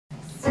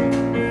So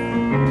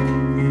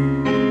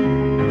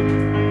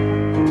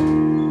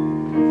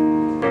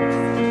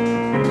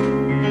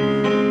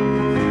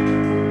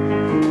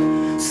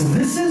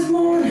this is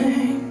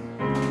morning,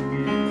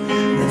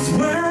 that's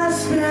when I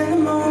spend the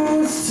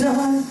most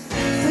time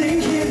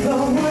thinking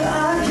about what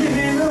I've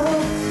given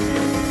up.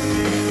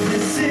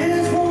 This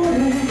is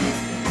morning,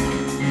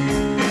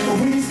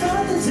 when you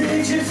start the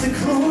day just to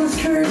close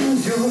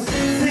curtains, you're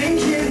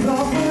thinking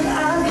about what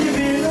I've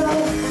given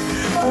up.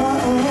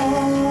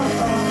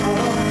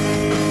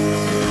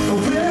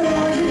 Where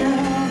are you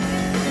now?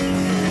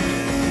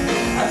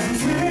 As I'm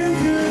swimming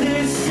through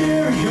this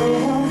stereo,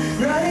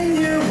 writing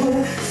you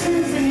a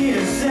symphony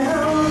of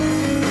sound.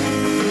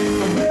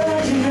 Where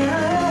are you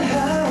now?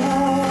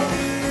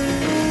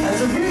 As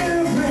I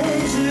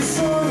rearrange this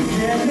song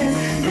again, it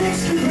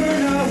makes me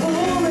burn a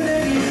hole in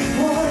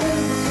anyone.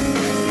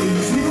 It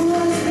was you I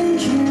was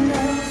thinking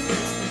of.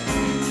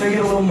 Should I get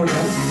a little more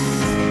dance?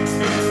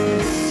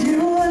 It's you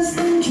I was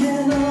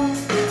thinking of.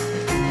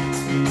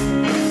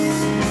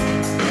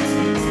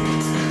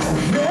 I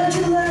read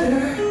your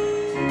letter,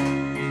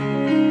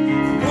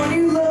 one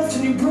you left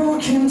and you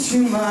broke into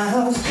my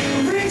house,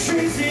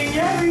 retracing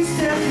every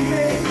step you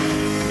made.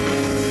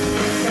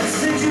 I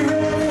said you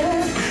read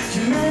it,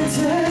 you meant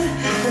it,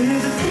 and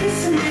there's a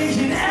piece of me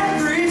in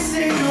every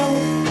single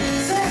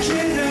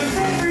second of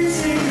every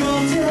single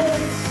day.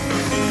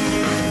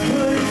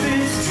 But if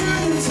it's true,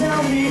 then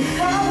tell me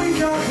how we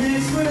got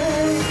this way.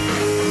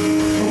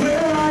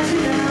 Where are you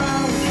now?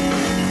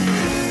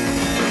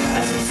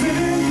 As I'm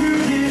swimming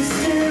through this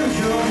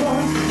stereo,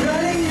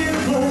 writing you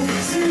a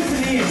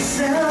symphony of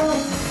sound.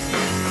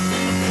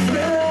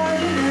 Where are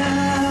you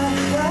now?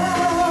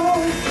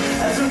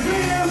 As I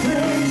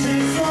rearrange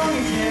this song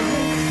again,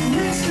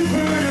 next to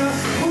burn a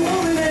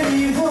hole in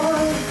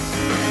anyone.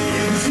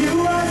 It was you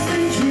I was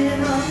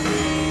thinking of.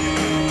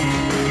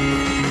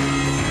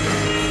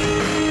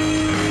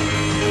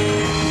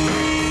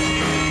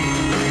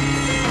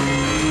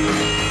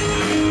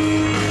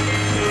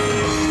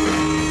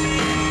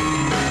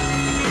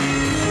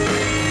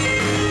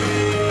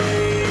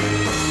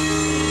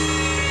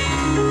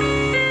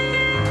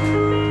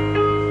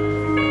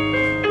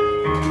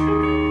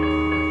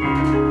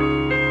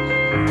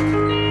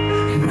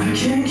 And I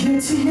can't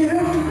get to you.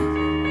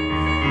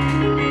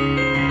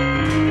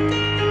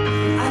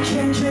 I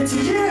can't get to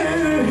you.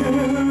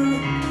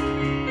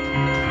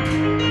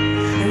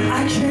 And I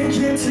can't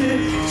get to you.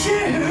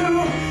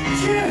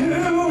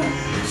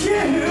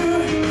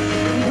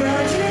 Where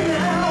are you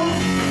now?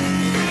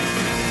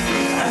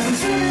 As I'm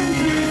swimming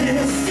through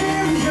this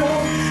stereo,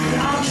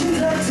 and I'll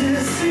conduct a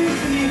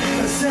symphony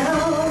of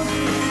sound.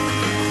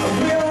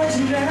 Where are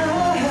you now?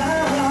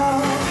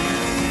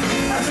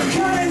 As I'm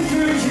cutting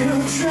through you,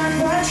 track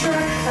by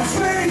track, I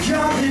swear to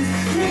God this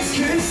mix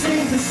could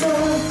sing the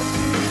song.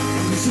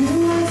 It was you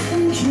I was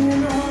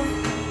thinking of.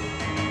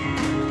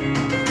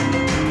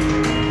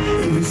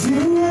 It was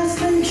you I was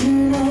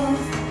thinking of.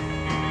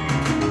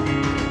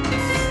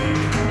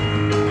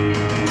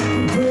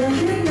 Where are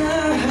you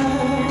now?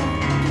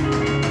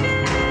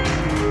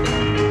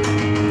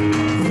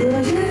 Where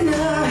are you now?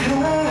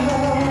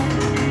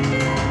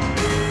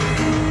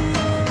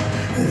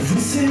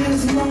 This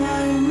is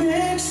my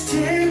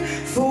mixtape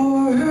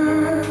for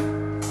her.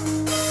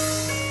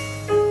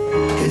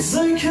 It's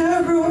like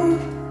I wrote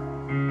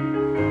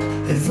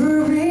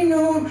every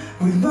note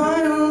with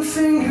my own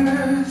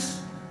fingers.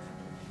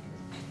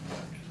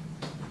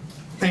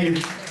 Thank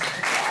you.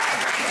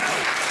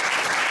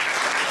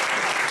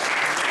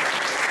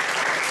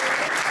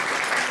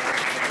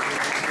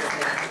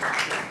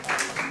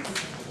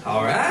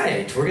 All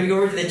right, we're going to go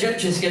over to the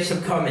judges, get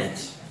some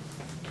comments.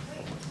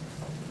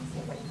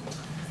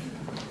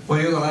 Well,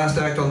 you're the last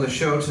act on the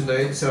show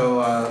tonight,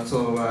 so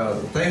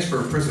thanks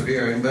for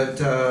persevering. But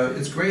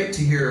it's great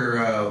to hear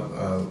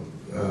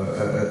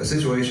a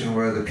situation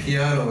where the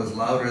piano is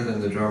louder than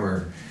the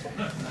drummer.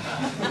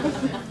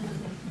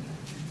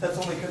 That's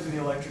only because of the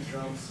electric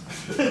drums.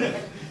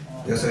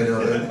 Yes, I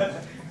know.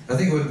 I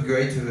think it would be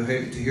great to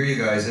hear you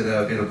guys at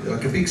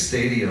like a big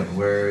stadium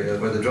where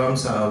the drum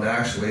sound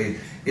actually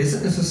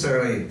isn't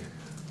necessarily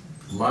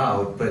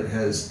loud, but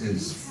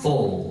is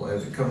full,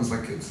 and it comes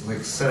like it's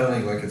like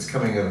sounding like it's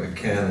coming out of a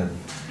cannon.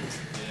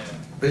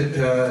 But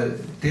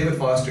David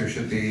Foster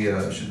should be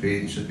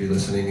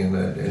listening,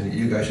 and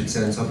you guys should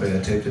send something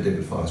a tape to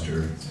David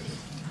Foster.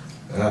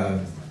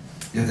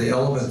 You have the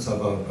elements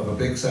of a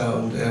big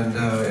sound and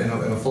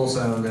a full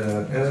sound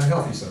and a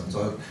healthy sound.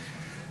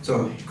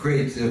 So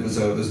great. It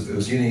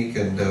was unique,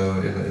 and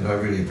I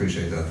really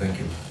appreciate that. Thank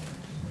you.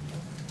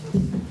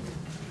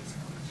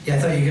 Yeah, I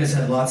thought you guys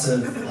had lots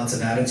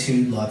of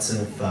attitude, lots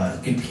of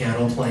good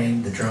piano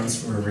playing. The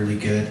drums were really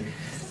good.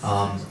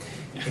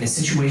 In a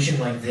situation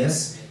like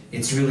this,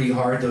 it's really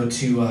hard though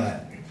to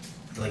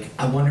like.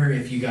 I wonder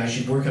if you guys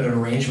should work out an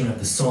arrangement of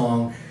the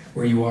song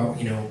where you are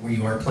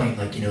playing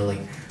like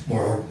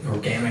more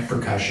organic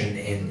percussion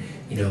and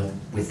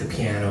with the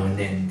piano, and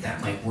then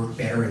that might work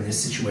better in this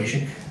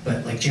situation.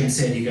 But like Jim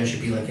said, you guys should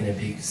be like in a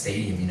big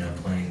stadium,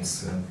 playing.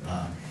 So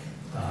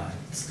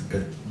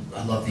But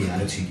I love the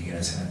attitude you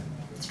guys had.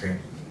 It's great.